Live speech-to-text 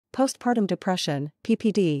Postpartum depression,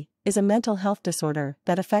 PPD, is a mental health disorder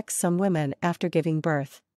that affects some women after giving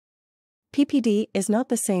birth. PPD is not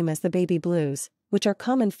the same as the baby blues, which are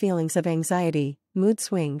common feelings of anxiety, mood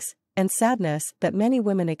swings, and sadness that many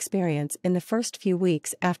women experience in the first few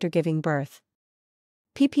weeks after giving birth.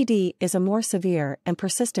 PPD is a more severe and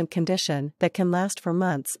persistent condition that can last for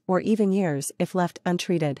months or even years if left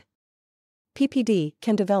untreated. PPD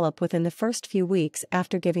can develop within the first few weeks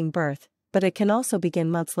after giving birth, but it can also begin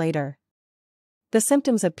months later. The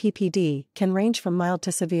symptoms of PPD can range from mild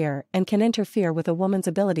to severe and can interfere with a woman's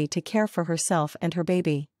ability to care for herself and her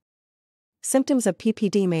baby. Symptoms of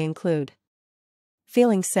PPD may include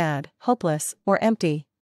feeling sad, hopeless, or empty,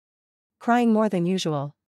 crying more than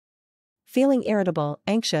usual, feeling irritable,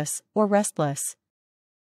 anxious, or restless,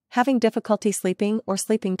 having difficulty sleeping or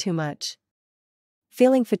sleeping too much,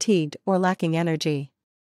 feeling fatigued or lacking energy,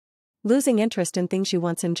 losing interest in things you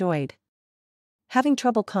once enjoyed, having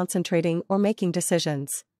trouble concentrating or making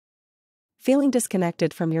decisions, feeling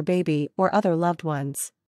disconnected from your baby or other loved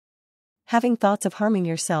ones, having thoughts of harming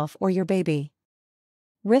yourself or your baby.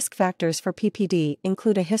 Risk factors for PPD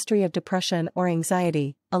include a history of depression or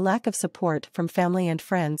anxiety, a lack of support from family and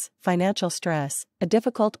friends, financial stress, a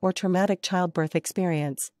difficult or traumatic childbirth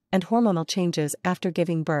experience, and hormonal changes after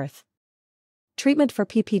giving birth. Treatment for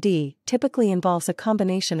PPD typically involves a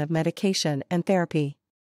combination of medication and therapy.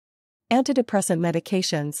 Antidepressant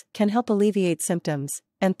medications can help alleviate symptoms,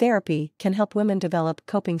 and therapy can help women develop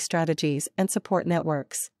coping strategies and support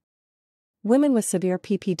networks. Women with severe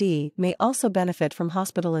PPD may also benefit from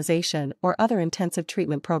hospitalization or other intensive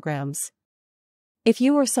treatment programs. If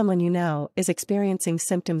you or someone you know is experiencing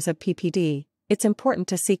symptoms of PPD, it's important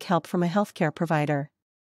to seek help from a healthcare provider.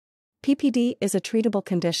 PPD is a treatable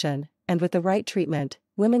condition, and with the right treatment,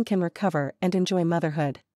 women can recover and enjoy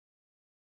motherhood.